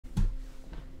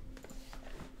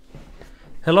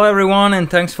Hello everyone, and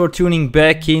thanks for tuning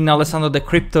back in. Alessandro the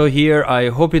Crypto here. I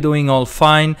hope you're doing all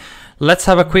fine. Let's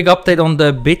have a quick update on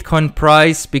the Bitcoin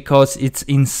price because it's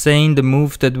insane the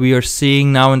move that we are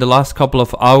seeing now in the last couple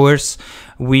of hours.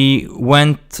 We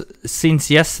went since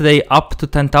yesterday up to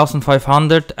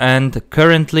 10,500 and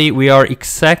currently we are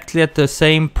exactly at the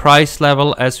same price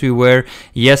level as we were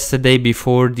yesterday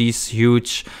before this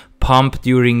huge pump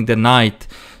during the night.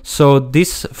 So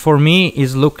this for me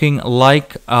is looking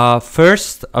like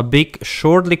first a big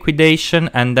short liquidation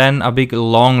and then a big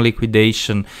long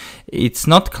liquidation. It's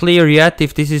not clear yet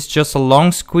if this is just a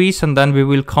long squeeze and then we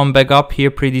will come back up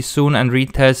here pretty soon and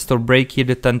retest or break here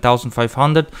the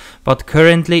 10,500, but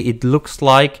currently it looks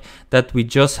like that we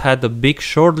just had a big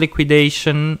short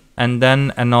liquidation and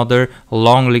then another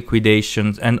long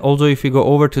liquidation. And also if you go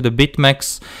over to the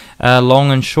BitMEX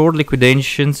long and short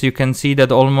liquidations, you can see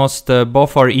that almost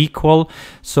both are equal.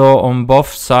 So on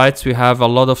both sides we have a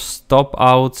lot of stop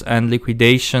outs and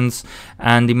liquidations,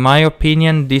 and in my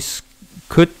opinion this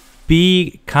could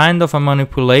be kind of a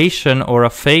manipulation or a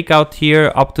fake out here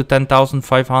up to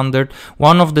 10,500.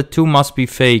 One of the two must be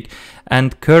fake,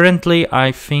 and currently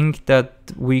I think that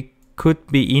we could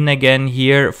be in again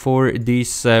here for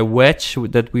this wedge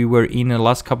that we were in the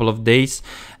last couple of days,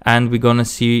 and we're gonna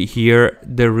see here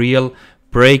the real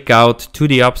breakout to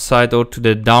the upside or to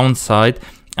the downside.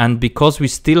 And because we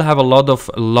still have a lot of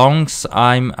longs,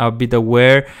 I'm a bit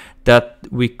aware that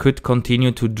we could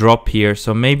continue to drop here.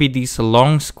 So maybe this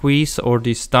long squeeze or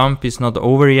this dump is not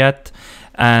over yet,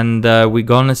 and we're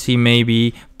gonna see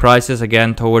maybe prices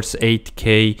again towards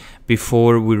 8K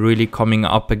before we're really coming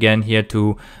up again here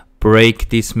to break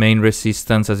this main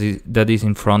resistance that is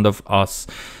in front of us.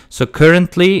 So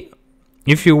currently,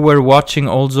 if you were watching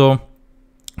also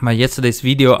my yesterday's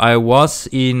video, I was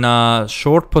in a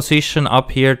short position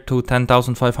up here to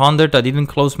 10,500. I didn't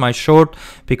close my short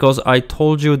because I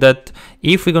told you that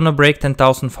if we're gonna break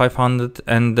 10,500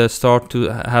 and start to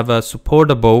have a support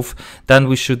above, then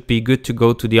we should be good to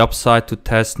go to the upside to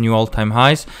test new all-time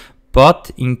highs.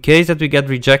 But in case that we get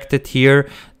rejected here,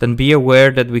 then be aware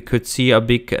that we could see a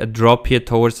big drop here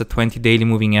towards the 20 daily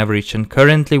moving average. And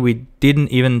currently we didn't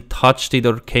even touch it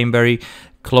or came very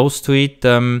close to it.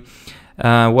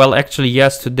 Well, actually,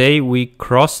 yes, today we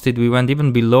crossed it. We went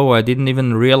even below. I didn't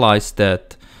even realize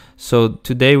that. So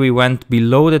today we went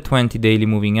below the 20 daily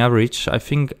moving average. I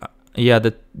think, yeah,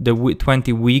 the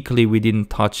 20 weekly we didn't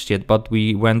touch yet, but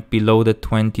we went below the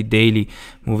 20 daily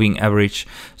moving average.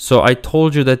 So I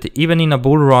told you that even in a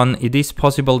bull run, it is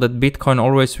possible that Bitcoin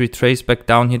always retrace back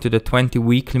down here to the 20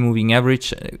 weekly moving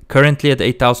average, currently at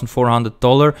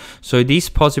 $8,400. So it is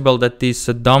possible that this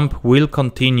dump will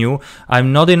continue.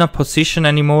 I'm not in a position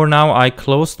anymore now. I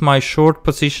closed my short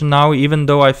position now, even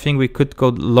though I think we could go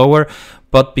lower.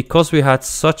 But because we had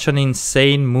such an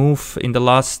insane move in the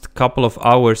last couple of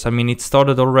hours, I mean, it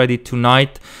started already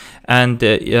tonight, and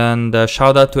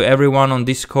shout out to everyone on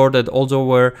Discord that also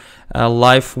were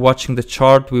live watching the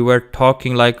chart. We were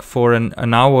talking like for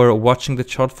an hour, watching the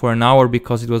chart for an hour,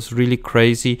 because it was really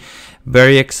crazy,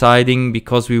 very exciting,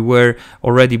 because we were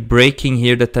already breaking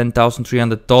here the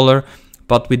 $10,300.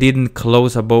 But we didn't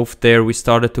close above there. We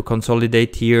started to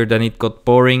consolidate here, then it got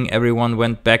boring, everyone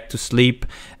went back to sleep,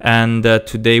 and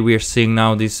today we are seeing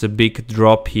now this big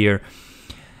drop here.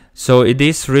 So it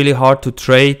is really hard to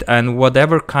trade, and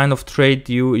whatever kind of trade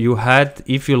you had,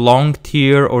 if you longed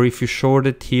here or if you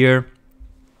shorted here,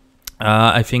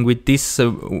 I think with this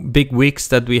big wicks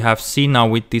that we have seen now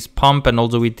with this pump and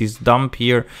also with this dump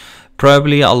here,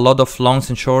 probably a lot of longs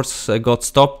and shorts got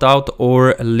stopped out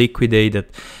or liquidated.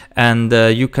 And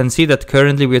you can see that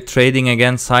currently we're trading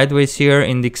again sideways here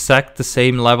in the exact the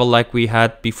same level like we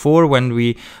had before, when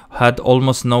we had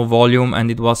almost no volume and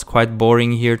it was quite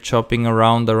boring here, chopping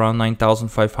around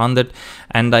 9,500.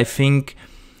 And I think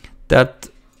that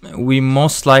we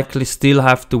most likely still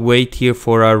have to wait here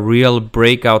for a real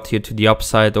breakout here to the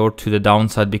upside or to the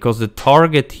downside, because the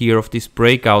target here of this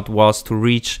breakout was to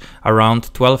reach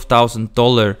around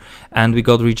 $12,000 and we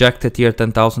got rejected here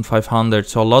 10,500.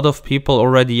 So a lot of people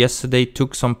already yesterday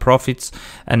took some profits,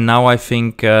 and now I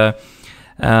think at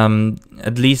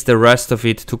least the rest of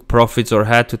it took profits or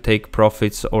had to take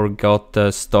profits or got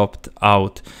stopped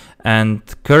out. And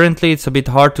currently it's a bit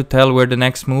hard to tell where the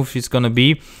next move is gonna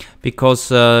be, because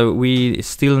we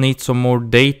still need some more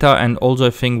data, and also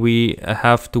I think we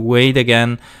have to wait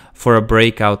again for a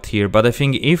breakout here. But I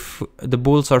think if the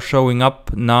bulls are showing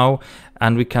up now,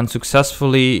 and we can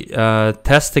successfully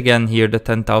test again here the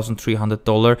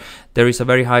 $10,300, there is a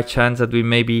very high chance that we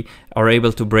maybe are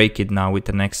able to break it now with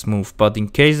the next move. But in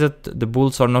case that the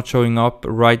bulls are not showing up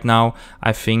right now,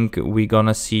 I think we're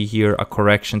gonna see here a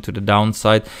correction to the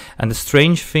downside. And the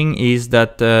strange thing is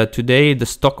that today the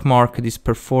stock market is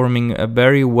performing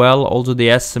very well, also the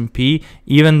S&P,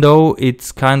 even though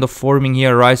it's kind of forming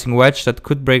here a rising wedge that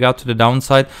could break out to the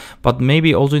downside. But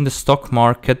maybe also in the stock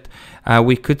market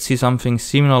we could see something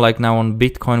similar like now on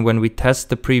Bitcoin, when we test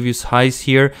the previous highs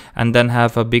here and then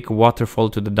have a big waterfall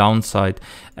to the downside.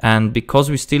 And because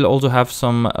we still also have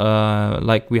some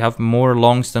like we have more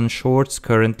longs than shorts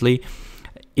currently,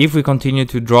 if we continue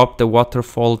to drop, the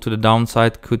waterfall to the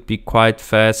downside could be quite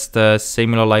fast,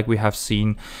 similar like we have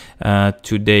seen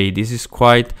today. This is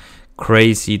quite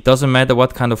crazy. It doesn't matter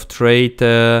what kind of trade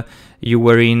you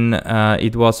were in,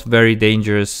 it was very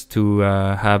dangerous to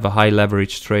have a high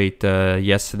leverage trade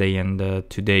yesterday and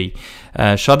today.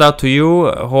 Shout out to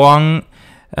you, Hoang.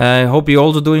 I hope you're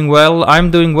also doing well. I'm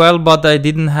doing well, but I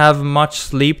didn't have much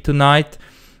sleep tonight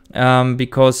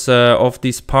because of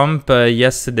this pump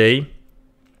yesterday.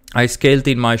 I scaled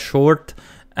in my short,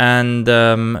 and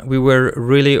we were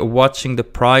really watching the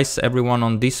price, everyone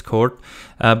on Discord.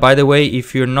 By the way,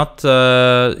 if you're not,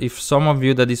 if some of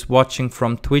you that is watching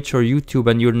from Twitch or YouTube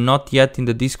and you're not yet in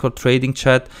the Discord trading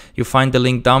chat, you find the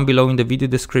link down below in the video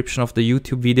description of the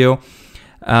YouTube video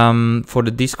for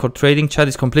the Discord trading chat.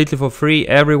 It's completely for free.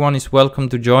 Everyone is welcome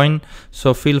to join,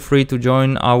 so feel free to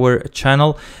join our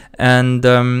channel.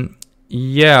 And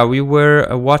yeah, we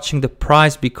were watching the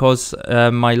price because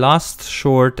my last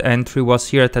short entry was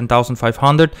here at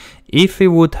 10,500. If we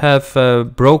would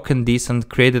have broken this and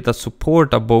created a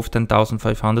support above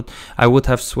 10,500, I would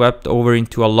have swapped over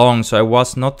into a long. So I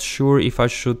was not sure if I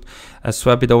should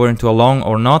swap it over into a long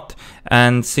or not.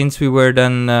 And since we were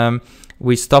then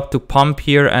we stopped to pump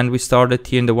here and we started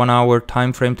here in the 1 hour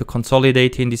time frame to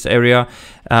consolidate in this area,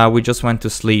 we just went to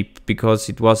sleep because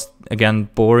it was again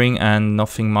boring and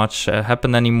nothing much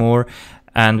happened anymore,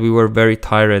 and we were very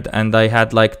tired. And I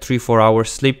had like 3-4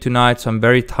 hours sleep tonight, so I'm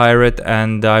very tired,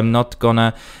 and I'm not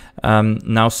gonna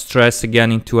now stress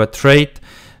again into a trade.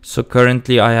 So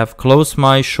currently I have closed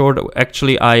my short.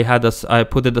 Actually I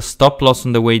put a stop loss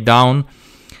on the way down,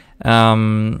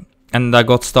 and I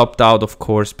got stopped out, of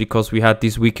course, because we had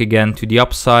this week again to the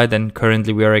upside, and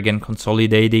currently we are again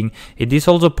consolidating. It is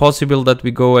also possible that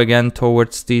we go again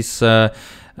towards this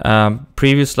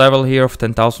previous level here of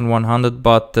 10,100,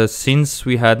 but since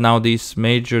we had now this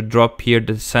major drop here,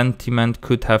 the sentiment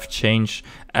could have changed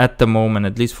at the moment,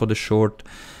 at least for the short,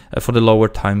 for the lower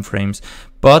time frames.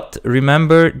 But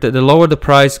remember that the lower the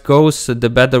price goes, the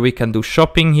better we can do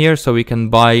shopping here, so we can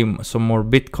buy some more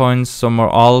Bitcoins, some more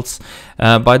alts.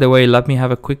 By the way, let me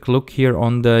have a quick look here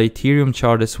on the Ethereum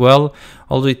chart as well.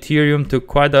 Also Ethereum took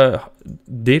quite a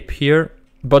dip here,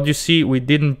 but you see we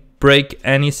didn't break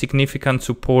any significant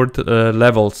support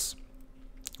levels.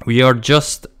 We are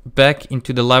just back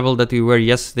into the level that we were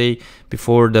yesterday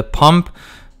before the pump.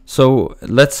 So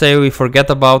let's say we forget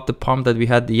about the pump that we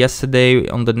had yesterday.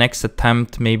 On the next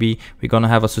attempt, maybe we're gonna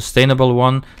have a sustainable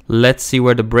one. Let's see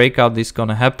where the breakout is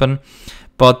gonna happen.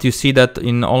 But you see that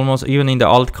in almost, even in the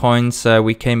altcoins,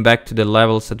 we came back to the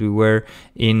levels that we were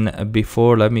in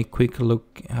before. Let me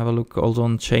have a look also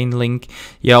on Chainlink.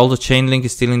 Yeah, also Chainlink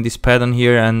is still in this pattern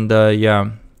here, and yeah,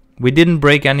 we didn't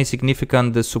break any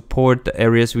significant support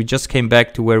areas. We just came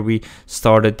back to where we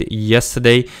started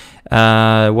yesterday.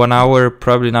 1 hour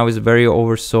probably now is very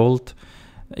oversold.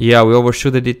 Yeah, we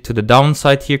overshooted it to the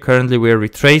downside here. Currently we are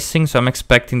retracing, so I'm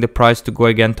expecting the price to go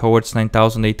again towards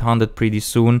 9,800 pretty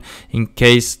soon, in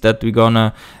case that we're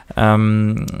gonna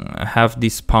have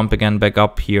this pump again back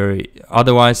up here.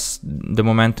 Otherwise the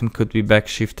momentum could be back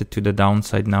shifted to the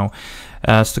downside now.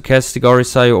 Stochastic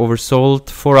RSI oversold.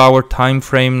 4 hour time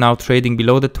frame now trading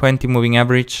below the 20 moving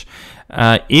average.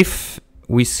 If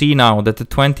we see now that the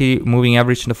 20 moving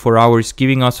average in the 4 hours is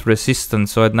giving us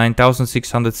resistance, so at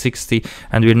 9,660,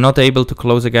 and we're not able to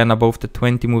close again above the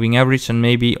 20 moving average, and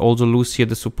maybe also lose here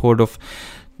the support of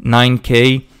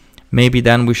 9k, maybe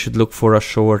then we should look for a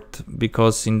short,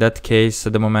 because in that case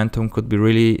the momentum could be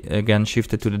really again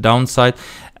shifted to the downside.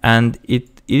 And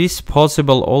it is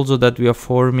possible also that we are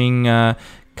forming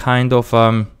kind of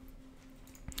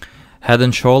head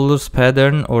and shoulders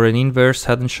pattern, or an inverse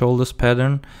head and shoulders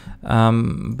pattern,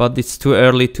 but it's too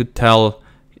early to tell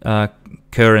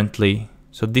currently.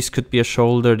 So this could be a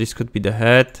shoulder, this could be the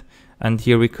head, and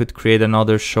here we could create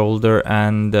another shoulder,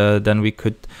 and then we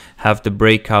could have the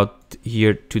breakout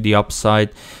here to the upside.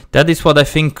 That is what I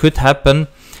think could happen.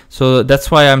 So that's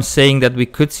why I'm saying that we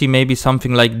could see maybe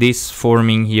something like this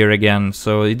forming here again.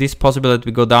 So it is possible that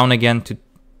we go down again to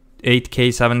 8k,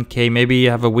 7k, maybe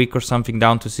have a wick or something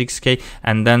down to 6k,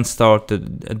 and then start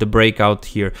the breakout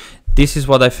here. This is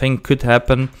what I think could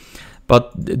happen,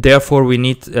 but therefore we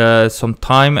need some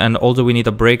time, and also we need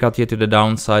a breakout here to the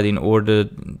downside in order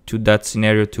to that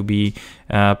scenario to be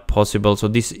possible. So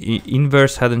this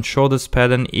inverse head and shoulders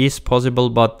pattern is possible,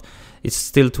 but it's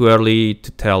still too early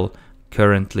to tell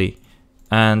currently.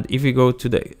 And if we go to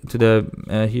the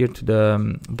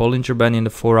Bollinger Band in the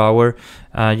 4 hour,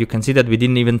 you can see that we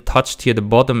didn't even touch here the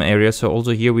bottom area. So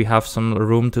also here we have some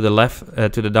room to the left,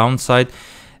 to the downside.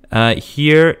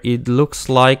 Here it looks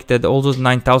like that also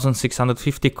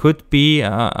 9,650 could be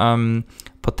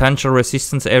potential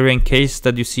resistance area in case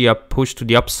that you see a push to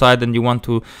the upside and you want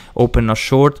to open a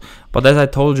short. But as I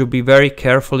told you, be very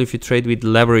careful if you trade with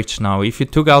leverage now. If you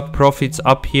took out profits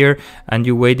up here and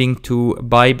you're waiting to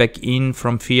buy back in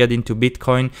from fiat into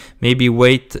Bitcoin, maybe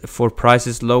wait for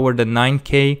prices lower than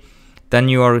 9k, then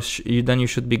you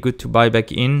should be good to buy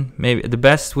back in. Maybe the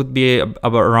best would be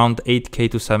about around 8k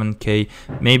to 7k,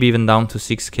 maybe even down to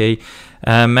 6k.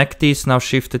 MACD is now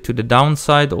shifted to the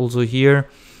downside also here.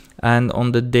 And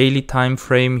on the daily time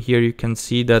frame here, you can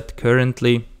see that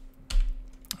currently,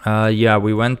 yeah,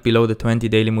 we went below the 20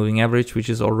 daily moving average, which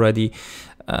is already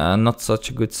not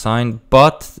such a good sign.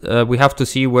 But we have to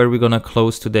see where we're gonna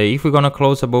close today. If we're gonna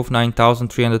close above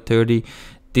 9,330,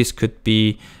 this could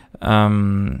be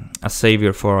a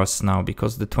savior for us now,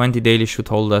 because the 20 daily should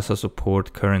hold as a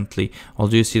support currently.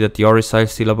 Although you see that the RSI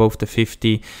is still above the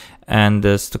 50 and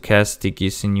the stochastic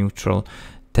is in neutral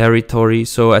territory.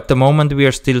 So at the moment we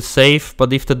are still safe,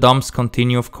 but if the dumps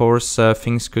continue, of course,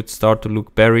 things could start to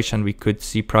look bearish and we could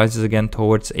see prices again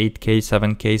towards 8k,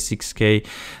 7k,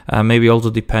 6k, maybe also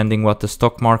depending what the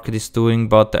stock market is doing.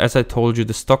 But as I told you,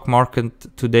 the stock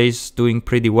market today is doing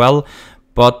pretty well,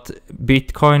 but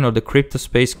Bitcoin or the crypto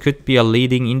space could be a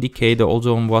leading indicator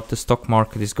also on what the stock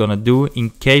market is gonna do in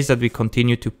case that we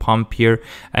continue to pump here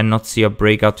and not see a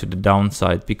breakout to the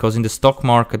downside. Because in the stock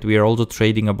market we are also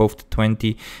trading above the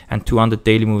 20 and 200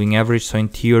 daily moving average, so in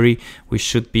theory we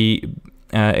should be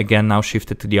again now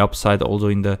shifted to the upside also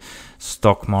in the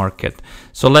stock market.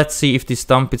 So let's see if this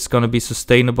dump is going to be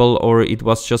sustainable, or it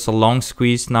was just a long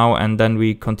squeeze now and then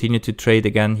we continue to trade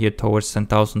again here towards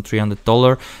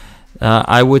 $10,300.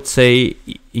 I would say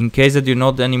in case that you're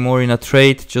not anymore in a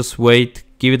trade, just wait,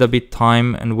 give it a bit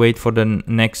time and wait for the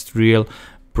next real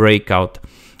breakout.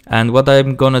 And what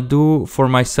I'm gonna do for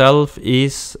myself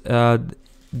is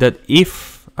that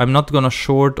if I'm not gonna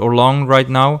short or long right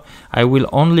now, I will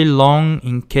only long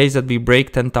in case that we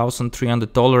break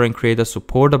 $10,300 and create a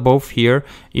support above here.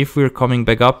 If we're coming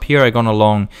back up here, I'm gonna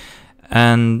long.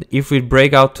 And if we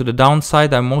break out to the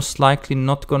downside, I'm most likely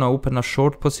not going to open a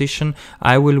short position.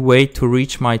 I will wait to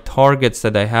reach my targets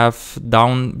that I have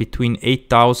down between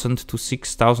 $8,000 to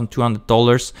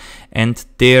 $6,200. And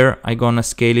there I'm going to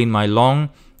scale in my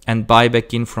long and buy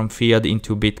back in from fiat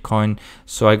into Bitcoin.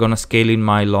 So I'm going to scale in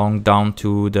my long down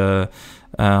to the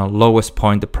lowest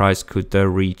point the price could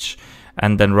reach.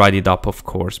 And then ride it up, of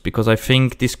course, because I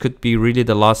think this could be really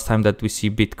the last time that we see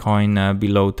Bitcoin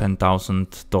below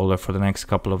 $10,000 for the next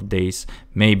couple of days,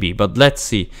 maybe. But let's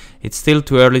see. It's still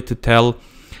too early to tell.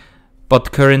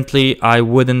 But currently, I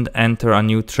wouldn't enter a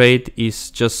new trade.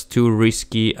 It's just too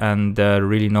risky, and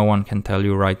really no one can tell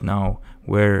you right now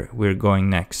where we're going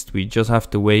next. We just have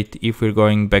to wait if we're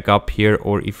going back up here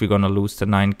or if we're gonna lose the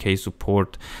 9k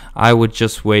support. I would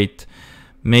just wait.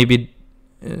 Maybe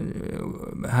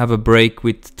have a break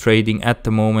with trading at the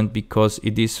moment, because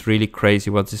it is really crazy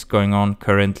what is going on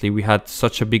currently. We had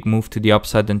such a big move to the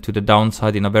upside and to the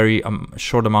downside in a very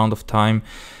short amount of time.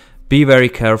 Be very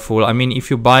careful. I mean, if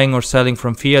you're buying or selling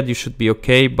from fiat, you should be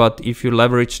okay, but if you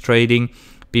leverage trading,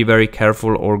 be very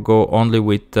careful or go only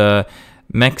with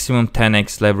maximum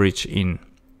 10x leverage in.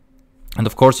 And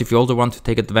of course, if you also want to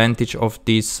take advantage of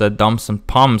these dumps and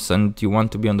pumps and you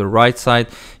want to be on the right side,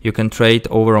 you can trade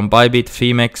over on Bybit,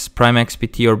 Phemex, Prime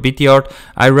XBT or BTR.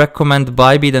 I recommend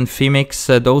Bybit and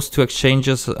Phemex. Those two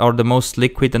exchanges are the most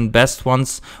liquid and best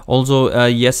ones. Also,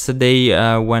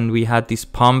 yesterday when we had this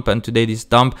pump and today this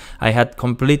dump, I had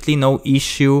completely no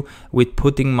issue with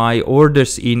putting my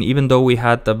orders in, even though we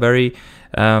had a very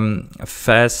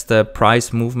fast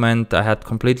price movement. I had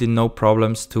completely no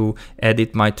problems to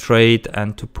edit my trade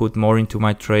and to put more into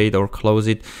my trade or close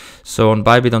it. So on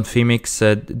Bybit, on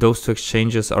Phemex, those two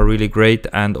exchanges are really great,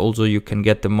 and also you can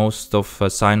get the most of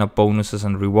sign up bonuses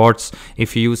and rewards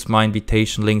if you use my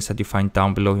invitation links that you find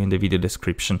down below in the video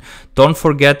description. Don't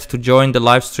forget to join the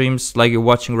live streams like you're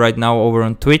watching right now over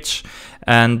on Twitch,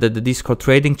 and the Discord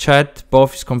trading chat.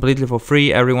 Both is completely for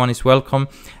free. Everyone is welcome.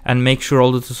 And make sure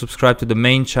also to subscribe to the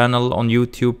main channel on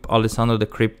YouTube, Alessandro the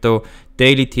Crypto,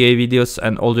 daily TA videos,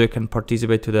 and also you can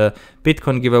participate to the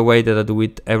Bitcoin giveaway that I do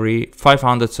with every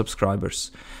 500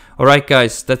 subscribers. Alright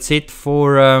guys, that's it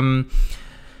for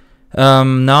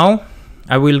now.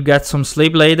 I will get some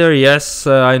sleep later. Yes,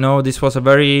 I know this was a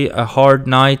very hard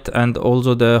night, and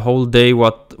also the whole day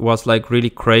was like really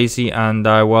crazy, and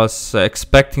I was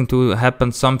expecting to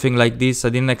happen something like this. I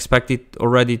didn't expect it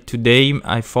already today.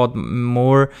 I thought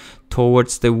more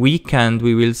towards the weekend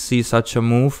we will see such a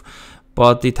move,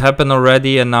 but it happened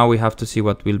already, and now we have to see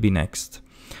what will be next.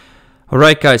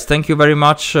 Alright guys, thank you very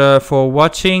much for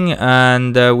watching,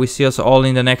 and we see us all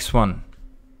in the next one.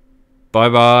 Bye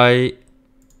bye.